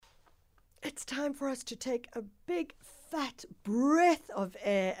it's time for us to take a big, fat breath of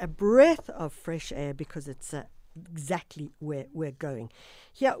air, a breath of fresh air, because it's exactly where we're going.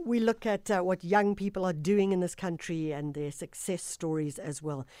 Here we look at what young people are doing in this country and their success stories as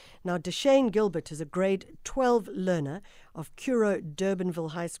well. Now, DASHAYIN Gilbert is a grade 12 learner of Curro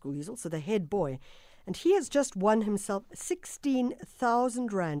Durbanville High School. He's also the head boy. And he has just won himself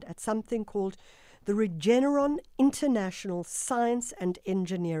 16,000 Rand at something called the Regeneron International Science and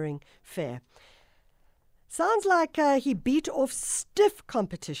Engineering Fair. Sounds like he beat off stiff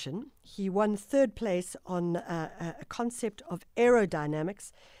competition. He won third place on a concept of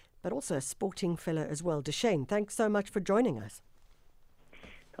aerodynamics, but also a sporting fellow as well. DASHAYIN, thanks so much for joining us.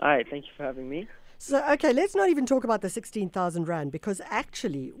 Hi, thank you for having me. So, okay, let's not even talk about the 16,000 Rand, because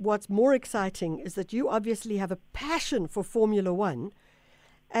actually what's more exciting is that you obviously have a passion for Formula One,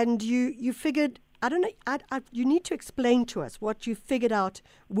 and you figured, I don't know, you need to explain to us what you figured out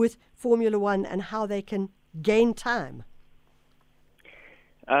with Formula One and how they can gain time.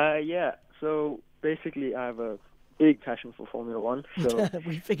 Yeah, so basically I have a big passion for Formula One. So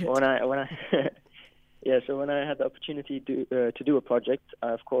we figured. when I so when I had the opportunity to do a project,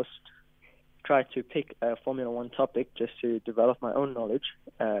 I of course tried to pick a Formula One topic just to develop my own knowledge,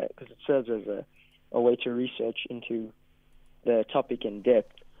 because it serves as a way to research into the topic in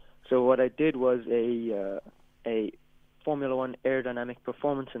depth. So what I did was a Formula One aerodynamic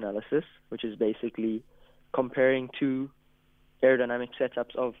performance analysis, which is basically comparing two aerodynamic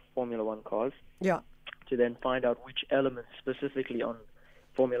setups of Formula One cars. Yeah. To then find out which elements specifically on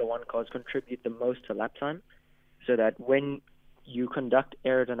Formula One cars contribute the most to lap time, so that when you conduct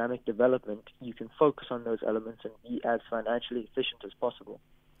aerodynamic development, you can focus on those elements and be as financially efficient as possible.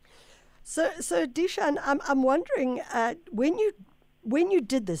 So Dishan, I'm wondering, when you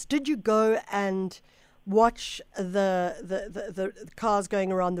did this, did you go and watch the cars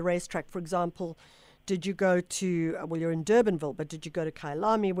going around the racetrack? For example, did you go to, well, you're in Durbanville, but did you go to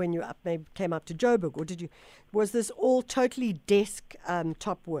Kyalami when you maybe came up to Joburg, or was this all totally desk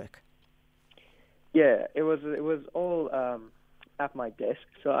top work? Yeah, it was all at my desk.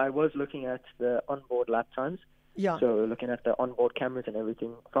 So I was looking at the onboard lap times. Yeah. So looking at the onboard cameras and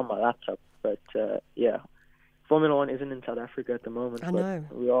everything from my laptop. But yeah, Formula One isn't in South Africa at the moment. I know.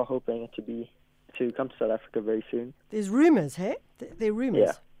 But we are hoping it to come to South Africa very soon. There's rumors, hey? There are rumors.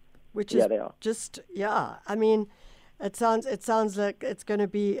 Yeah. Which yeah, is they are. just, yeah. I mean, it sounds like it's going to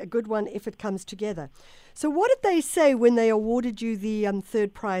be a good one if it comes together. So what did they say when they awarded you the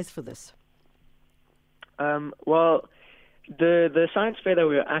third prize for this? Well, the science fair that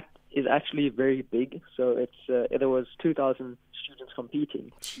we were at is actually very big. So there was 2,000 students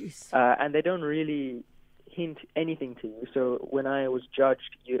competing. Jeez. And they don't really hint anything to you. So when I was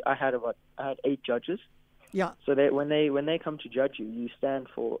judged, I had 8 judges. Yeah. So when they come to judge you, you stand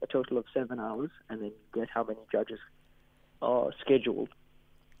for a total of 7 hours, and then you get how many judges are scheduled.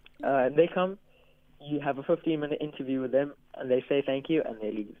 They come, you have a 15-minute interview with them, and they say thank you, and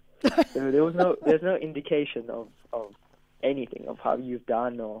they leave. So there's no indication of anything of how you've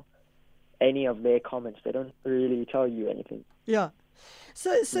done or any of their comments. They don't really tell you anything. Yeah.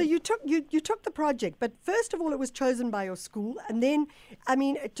 So you took the project, but first of all, it was chosen by your school, and then, I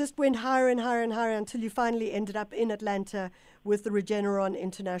mean, it just went higher and higher and higher until you finally ended up in Atlanta with the Regeneron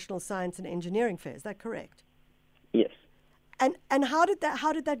International Science and Engineering Fair. Is that correct? Yes. And how did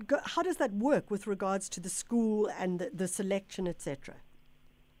that go? How does that work with regards to the school and the selection, etc.?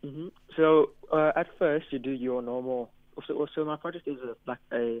 Mm-hmm. So at first, you do your normal. So my project is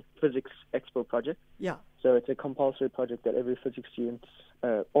a physics expo project. Yeah. So it's a compulsory project that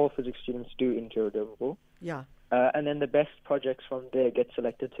all physics students do in Curro Durbanville. Yeah. And then the best projects from there get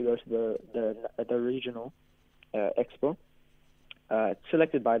selected to go to the regional expo. It's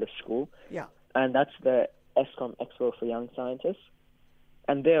selected by the school. Yeah. And that's the ESCOM Expo for Young Scientists.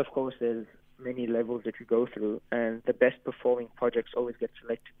 And there, of course, there's many levels that you go through, and the best performing projects always get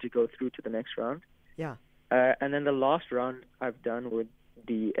selected to go through to the next round. Yeah. And then the last round I've done with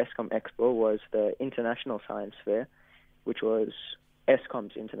the ESCOM Expo was the International Science Fair, which was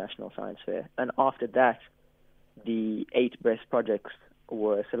ESCOM's International Science Fair. And after that, the 8 best projects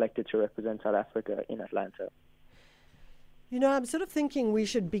were selected to represent South Africa in Atlanta. You know, I'm sort of thinking we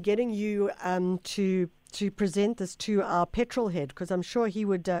should be getting you to present this to our petrol head, because I'm sure he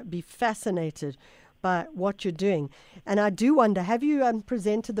would be fascinated by what you're doing. And I do wonder, have you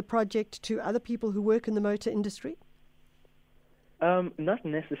presented the project to other people who work in the motor industry? Not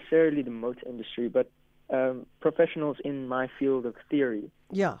necessarily the motor industry, but professionals in my field of theory.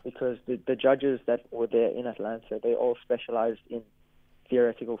 Yeah. Because the judges that were there in Atlanta, they all specialized in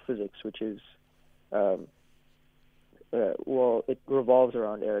theoretical physics, which is, it revolves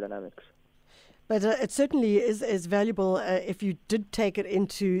around aerodynamics. But it certainly is valuable if you did take it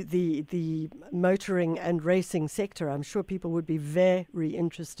into the motoring and racing sector. I'm sure people would be very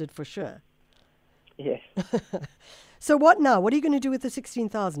interested for sure. Yes. So what now? What are you going to do with the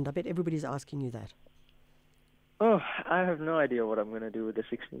 16,000? I bet everybody's asking you that. Oh, I have no idea what I'm going to do with the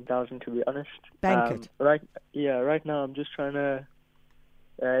 16,000, to be honest. Bank it. Right now I'm just trying to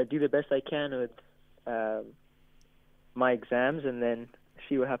do the best I can with my exams, and then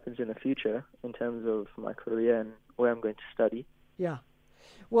see what happens in the future in terms of my career and where I'm going to study. Yeah.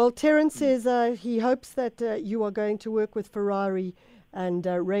 Well, Terence says he hopes that you are going to work with Ferrari and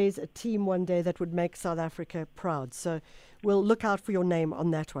raise a team one day that would make South Africa proud. So we'll look out for your name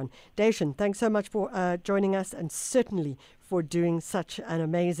on that one. DASHAYIN, thanks so much for joining us, and certainly for doing such an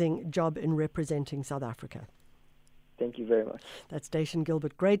amazing job in representing South Africa. Thank you very much. That's DASHAYIN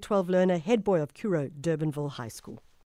Gilbert, grade 12 learner, head boy of Kuro Durbanville High School.